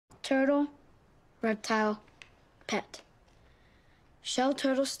turtle, reptile, pet. Shel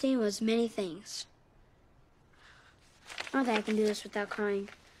Turtlestein was many things. I don't think I can do this without crying.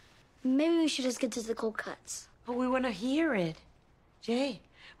 Maybe we should just get to the cold cuts. Oh, we want to hear it. Jay,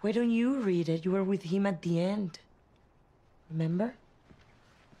 why don't you read it? You were with him at the end. Remember?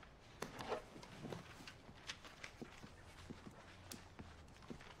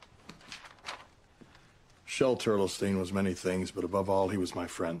 Shel Turtlestein was many things, but above all, he was my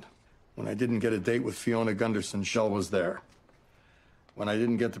friend. When I didn't get a date with Fiona Gunderson, Shel was there. When I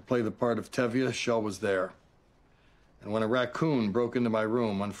didn't get to play the part of Tevye, Shel was there. And when a raccoon broke into my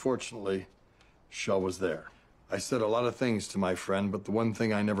room, unfortunately, Shel was there. I said a lot of things to my friend, but the one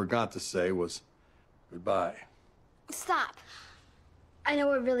thing I never got to say was goodbye. Stop. I know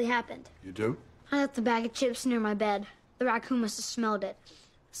what really happened. You do? I left the bag of chips near my bed. The raccoon must have smelled it.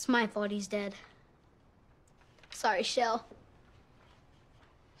 It's my fault he's dead. Sorry, Shel.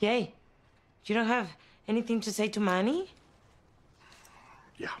 Jay, you don't have anything to say to Manny?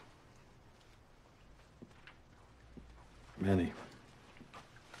 Yeah. Manny.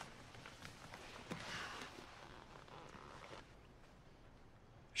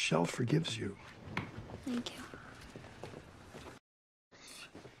 Shel forgives you. Thank you.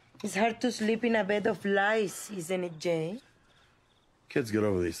 It's hard to sleep in a bed of lies, isn't it, Jay? Kids get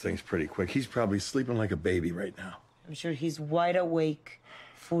over these things pretty quick. He's probably sleeping like a baby right now. I'm sure he's wide awake,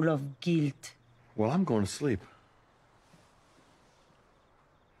 full of guilt. Well, I'm going to sleep.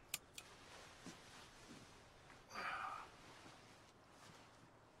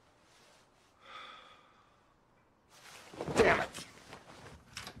 Damn it!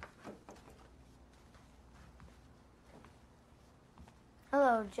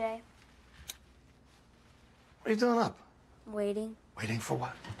 Hello, Jay. What are you doing up? Waiting. Waiting for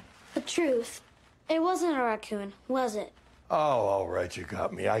what? The truth. It wasn't a raccoon, was it? Oh, all right, you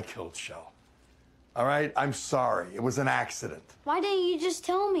got me. I killed Shel. All right, I'm sorry. It was an accident. Why didn't you just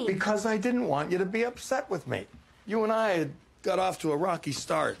tell me? Because I didn't want you to be upset with me. You and I had got off to a rocky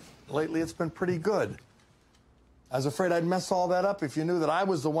start. Lately, it's been pretty good. I was afraid I'd mess all that up if you knew that I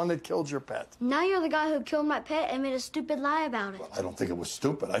was the one that killed your pet. Now you're the guy who killed my pet and made a stupid lie about it. Well, I don't think it was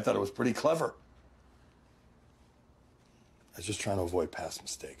stupid. I thought it was pretty clever. I was just trying to avoid past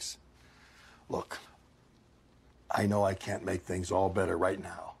mistakes. Look, I know I can't make things all better right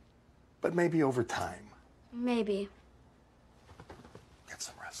now, but maybe over time. Maybe. Get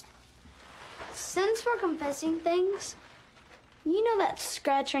some rest. Since we're confessing things, you know that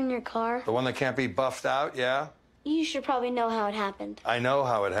scratch on your car? The one that can't be buffed out, yeah? You should probably know how it happened. I know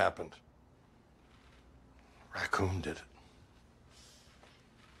how it happened. Raccoon did it.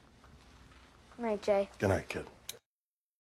 Good night, Jay. Good night, kid.